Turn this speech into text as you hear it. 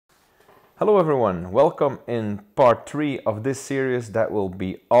Hello everyone, welcome in part 3 of this series that will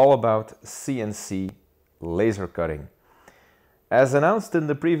be all about CNC laser cutting. As announced in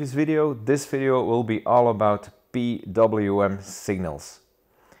the previous video, this video will be all about PWM signals.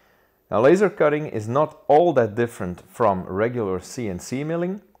 Now, laser cutting is not all that different from regular CNC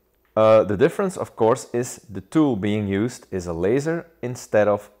milling. The difference, of course, is the tool being used is a laser instead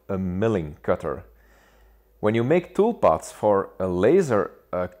of a milling cutter. When you make tool paths for a laser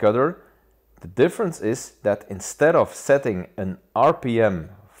cutter, the difference is that instead of setting an RPM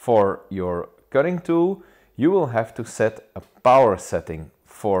for your cutting tool, you will have to set a power setting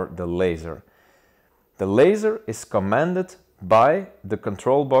for the laser. The laser is commanded by the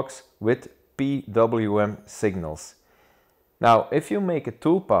control box with PWM signals. Now, if you make a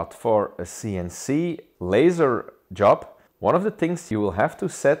tool path for a CNC laser job, one of the things you will have to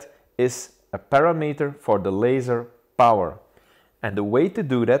set is a parameter for the laser power. And the way to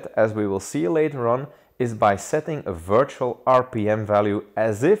do that, as we will see later on, is by setting a virtual RPM value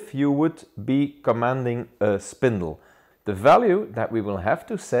as if you would be commanding a spindle. The value that we will have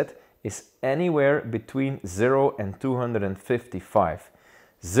to set is anywhere between 0 and 255.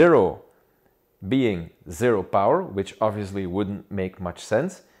 0 being zero power, which obviously wouldn't make much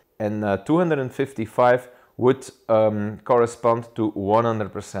sense, and 255 would correspond to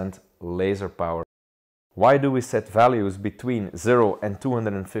 100% laser power. Why do we set values between 0 and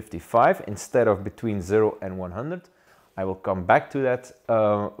 255 instead of between 0 and 100? I will come back to that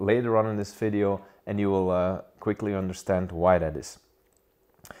later on in this video, and you will quickly understand why that is.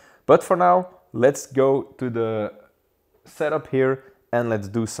 But for now, let's go to the setup here and let's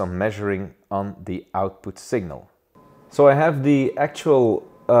do some measuring on the output signal. So I have the actual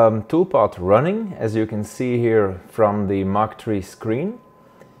toolpath running, as you can see here from the Mach 3 screen.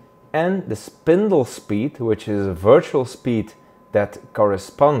 And the spindle speed, which is a virtual speed that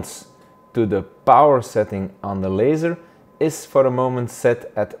corresponds to the power setting on the laser, is for the moment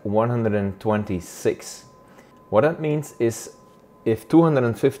set at 126. What that means is if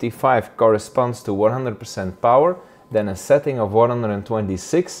 255 corresponds to 100% power, then a setting of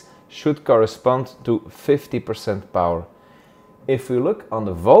 126 should correspond to 50% power. If we look on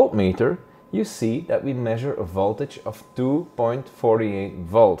the voltmeter, you see that we measure a voltage of 2.48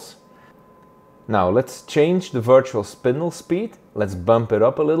 volts. Now let's change the virtual spindle speed, let's bump it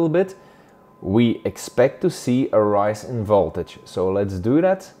up a little bit. We expect to see a rise in voltage, so let's do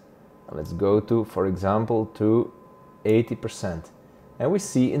that. Let's go to, for example, to 80%. And we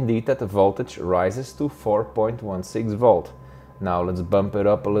see indeed that the voltage rises to 4.16 volt. Now let's bump it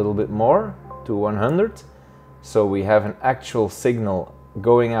up a little bit more to 100. So we have an actual signal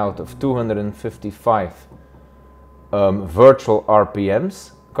going out of 255 virtual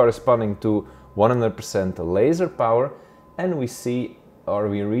RPMs corresponding to 100% laser power, and we see or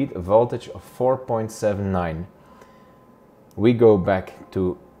we read a voltage of 4.79. We go back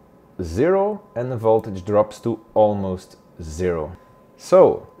to 0 and the voltage drops to almost 0.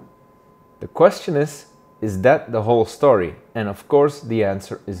 So the question is that the whole story? And of course the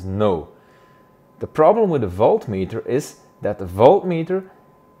answer is no. The problem with the voltmeter is that the voltmeter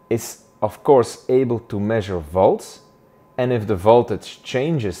is of course able to measure volts, and if the voltage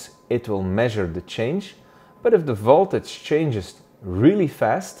changes, it will measure the change. But if the voltage changes really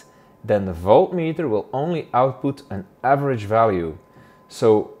fast, then the voltmeter will only output an average value.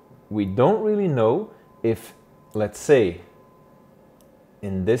 So we don't really know if, let's say,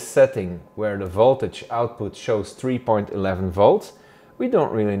 in this setting where the voltage output shows 3.11 volts, we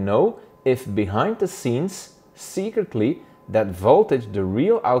don't really know if behind the scenes, secretly, that voltage, the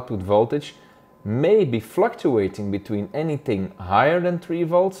real output voltage, may be fluctuating between anything higher than 3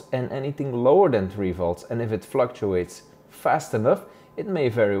 volts and anything lower than 3 volts. And if it fluctuates fast enough, it may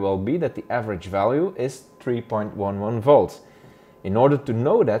very well be that the average value is 3.11 volts. In order to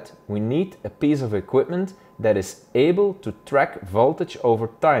know that, we need a piece of equipment that is able to track voltage over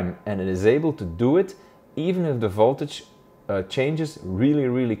time, and it is able to do it even if the voltage changes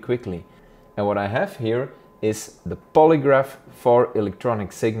really quickly. And what I have here is the polygraph for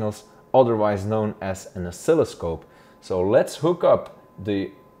electronic signals, otherwise known as an oscilloscope. So let's hook up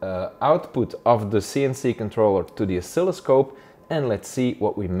the output of the CNC controller to the oscilloscope and let's see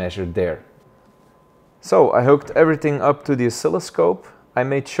what we measured there. So I hooked everything up to the oscilloscope. I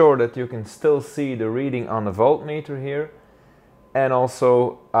made sure that you can still see the reading on the voltmeter here. And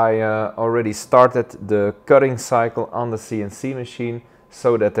also I already started the cutting cycle on the CNC machine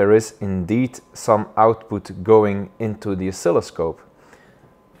so that there is indeed some output going into the oscilloscope.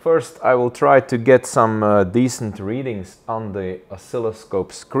 First, I will try to get some decent readings on the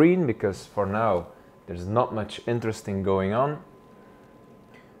oscilloscope screen, because for now there's not much interesting going on.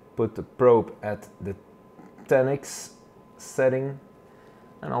 put the probe at the 10x setting,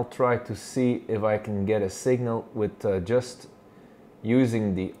 and I'll try to see if I can get a signal with just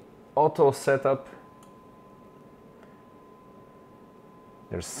using the auto setup.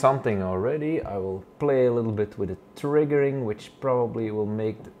 There's something already. I will play a little bit with the triggering, which probably will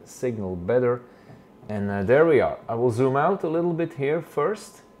make the signal better. And there we are. I will zoom out a little bit here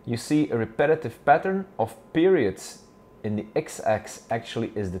first. You see a repetitive pattern of periods. In the x-axis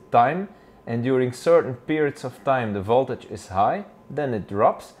actually is the time, and during certain periods of time the voltage is high, then it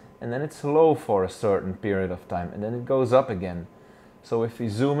drops, and then it's low for a certain period of time, and then it goes up again. So if we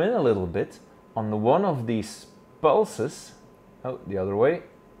zoom in a little bit on the one of these pulses, the other way.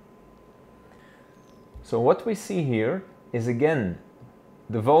 So what we see here is again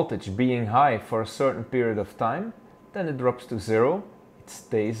the voltage being high for a certain period of time, then it drops to 0, it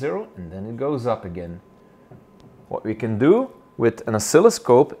stays 0, and then it goes up again. What we can do with an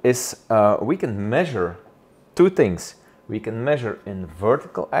oscilloscope is we can measure two things. We can measure in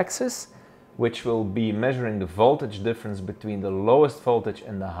vertical axis, which will be measuring the voltage difference between the lowest voltage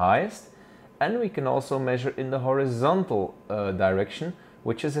and the highest. And we can also measure in the horizontal direction,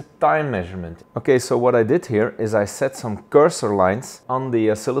 which is a time measurement. Okay, so what I did here is I set some cursor lines on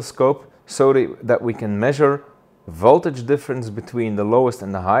the oscilloscope so that we can measure voltage difference between the lowest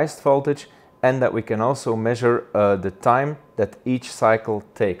and the highest voltage, and that we can also measure the time that each cycle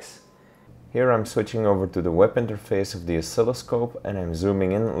takes. Here I'm switching over to the web interface of the oscilloscope, and I'm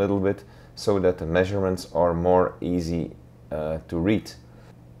zooming in a little bit so that the measurements are more easy to read.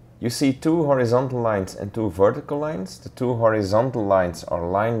 You see two horizontal lines and two vertical lines. The two horizontal lines are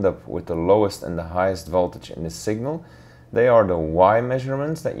lined up with the lowest and the highest voltage in the signal. They are the Y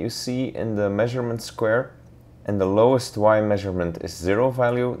measurements that you see in the measurement square. And the lowest Y measurement is 0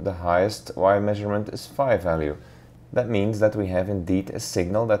 value, the highest Y measurement is 5 value. That means that we have indeed a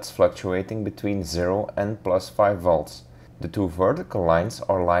signal that's fluctuating between 0 and plus 5 volts. The two vertical lines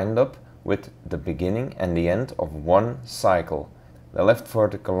are lined up with the beginning and the end of one cycle. The left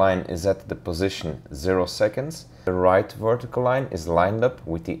vertical line is at the position 0 seconds. The right vertical line is lined up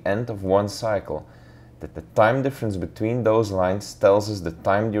with the end of one cycle. The time difference between those lines tells us the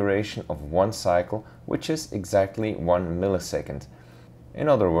time duration of one cycle, which is exactly 1 millisecond. In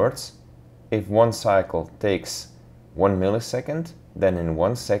other words, if one cycle takes 1 millisecond, then in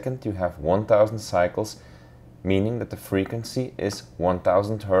 1 second you have 1000 cycles, meaning that the frequency is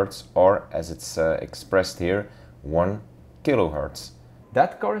 1000 Hz, or as it's expressed here, 1 kilohertz.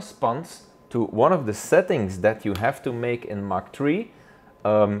 That corresponds to one of the settings that you have to make in Mach 3,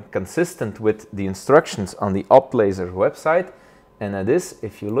 consistent with the instructions on the Optlasers website, and that is,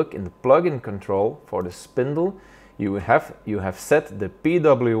 if you look in the plugin control for the spindle, you have set the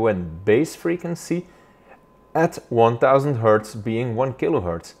PWM base frequency at 1000 Hz, being 1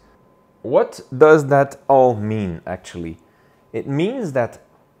 kilohertz. What does that all mean actually? It means that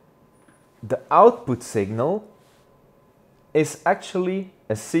the output signal is actually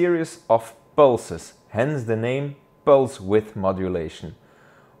a series of pulses, hence the name pulse width modulation.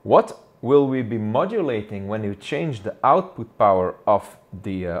 What will we be modulating when you change the output power of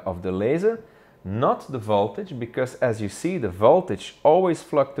the laser? Not the voltage, because as you see, the voltage always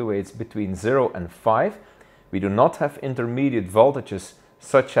fluctuates between 0 and 5. We do not have intermediate voltages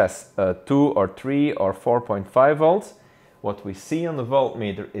such as 2 or 3 or 4.5 volts. What we see on the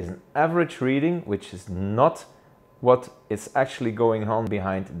voltmeter is an average reading, which is not what is actually going on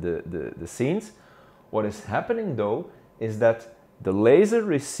behind the scenes. What is happening though is that the laser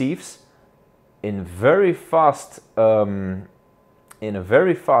receives in a very fast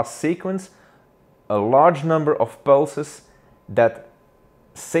sequence a large number of pulses that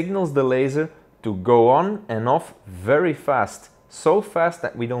signals the laser to go on and off very fast, so fast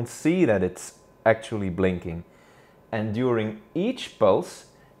that we don't see that it's actually blinking. And during each pulse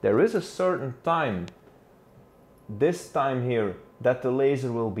there is a certain time, this time here, that the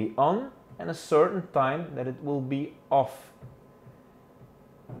laser will be on, and a certain time that it will be off.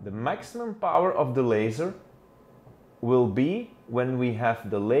 The maximum power of the laser will be when we have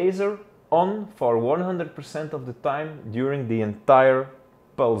the laser on for 100% of the time during the entire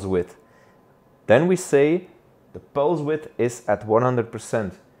pulse width. Then we say the pulse width is at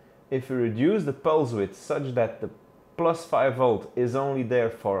 100%. If we reduce the pulse width such that the plus 5 volt is only there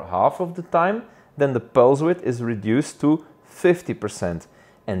for half of the time, then the pulse width is reduced to 50%.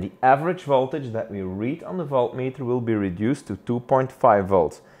 And the average voltage that we read on the voltmeter will be reduced to 2.5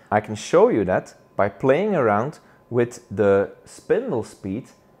 volts. I can show you that by playing around with the spindle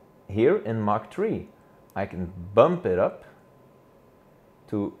speed here in Mach 3. I can bump it up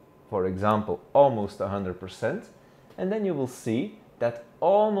to, for example, almost 100%, and then you will see that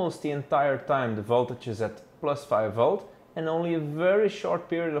almost the entire time the voltage is at plus 5 volt, and only a very short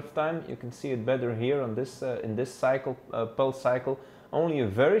period of time, you can see it better here on this in this cycle, pulse cycle, only a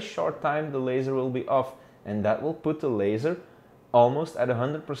very short time the laser will be off, and that will put the laser almost at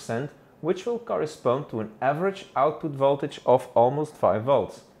 100%, which will correspond to an average output voltage of almost 5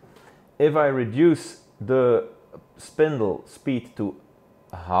 volts. If I reduce the spindle speed to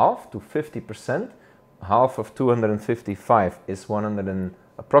half, to 50%, half of 255 is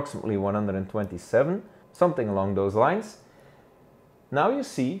approximately 127, something along those lines. Now you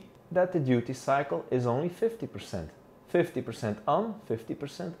see that the duty cycle is only 50%. 50% on,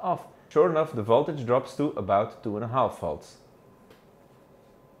 50% off. Sure enough, the voltage drops to about 2.5 volts.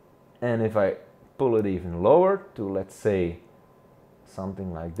 And if I pull it even lower to, let's say,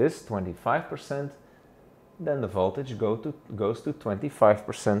 something like this, 25%, then the voltage goes to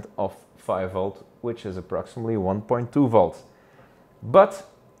 25% of 5 volt, which is approximately 1.2 volts. But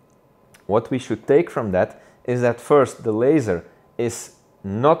what we should take from that is that first, the laser is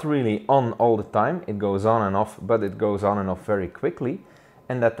not really on all the time. It goes on and off, but it goes on and off very quickly.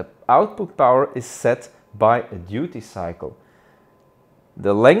 And that the output power is set by a duty cycle.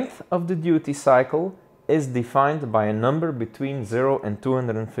 The length of the duty cycle is defined by a number between 0 and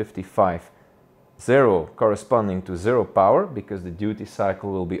 255. 0 corresponding to 0 power, because the duty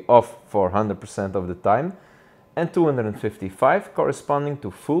cycle will be off for 100% of the time, and 255 corresponding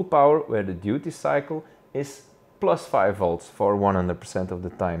to full power, where the duty cycle is plus 5 volts for 100% of the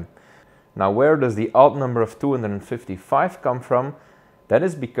time. Now, where does the odd number of 255 come from? That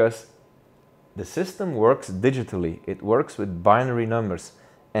is because the system works digitally. It works with binary numbers,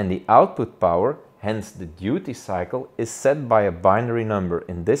 and the output power, hence the duty cycle, is set by a binary number.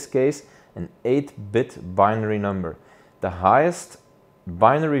 In this case, an 8-bit binary number. The highest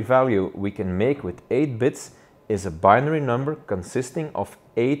binary value we can make with 8 bits is a binary number consisting of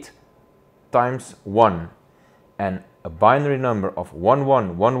 8 times 1. And a binary number of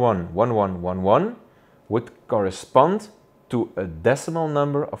 11111111 would correspond to a decimal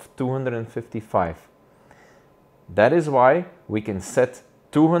number of 255. That is why we can set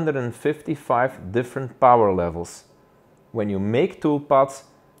 255 different power levels. When you make toolpaths,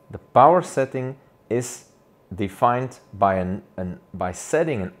 the power setting is defined by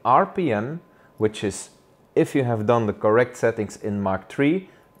setting an RPM, which is, if you have done the correct settings in Mach 3,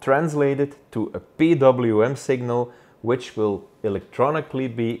 translated to a PWM signal, which will electronically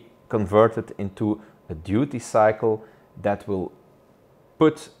be converted into a duty cycle that will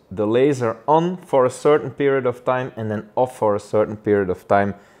put the laser on for a certain period of time and then off for a certain period of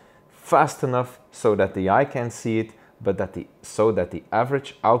time, fast enough so that the eye can see it, but so that the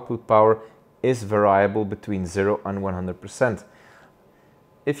average output power is variable between 0 and 100%.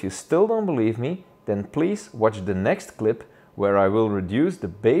 If you still don't believe me, then please watch the next clip where I will reduce the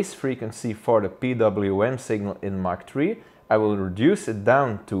base frequency for the PWM signal in Mach 3. I will reduce it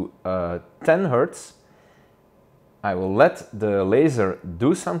down to 10 Hz. I will let the laser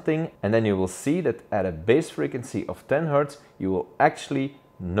do something, and then you will see that at a base frequency of 10 Hz, you will actually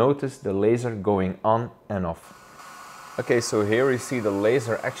notice the laser going on and off. Okay, so here you see the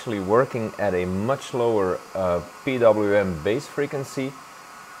laser actually working at a much lower PWM base frequency,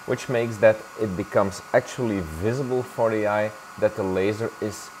 which makes that it becomes actually visible for the eye that the laser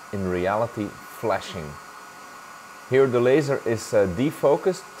is in reality flashing. Here the laser is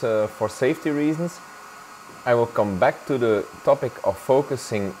defocused for safety reasons. I will come back to the topic of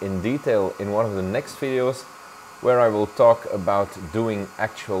focusing in detail in one of the next videos, where I will talk about doing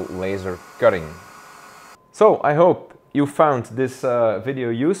actual laser cutting. So I hope you found this video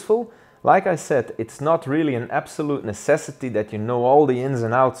useful. Like I said, it's not really an absolute necessity that you know all the ins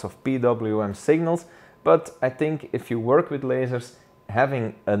and outs of PWM signals, but I think if you work with lasers,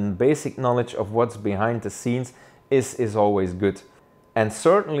 having a basic knowledge of what's behind the scenes is always good. And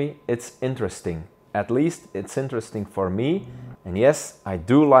certainly it's interesting. At least it's interesting for me. And yes, I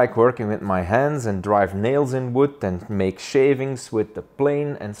do like working with my hands and drive nails in wood and make shavings with the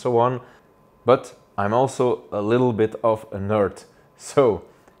plane and so on. But I'm also a little bit of a nerd. So,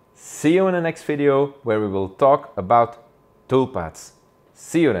 see you in the next video where we will talk about toolpaths.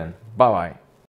 See you then. Bye bye.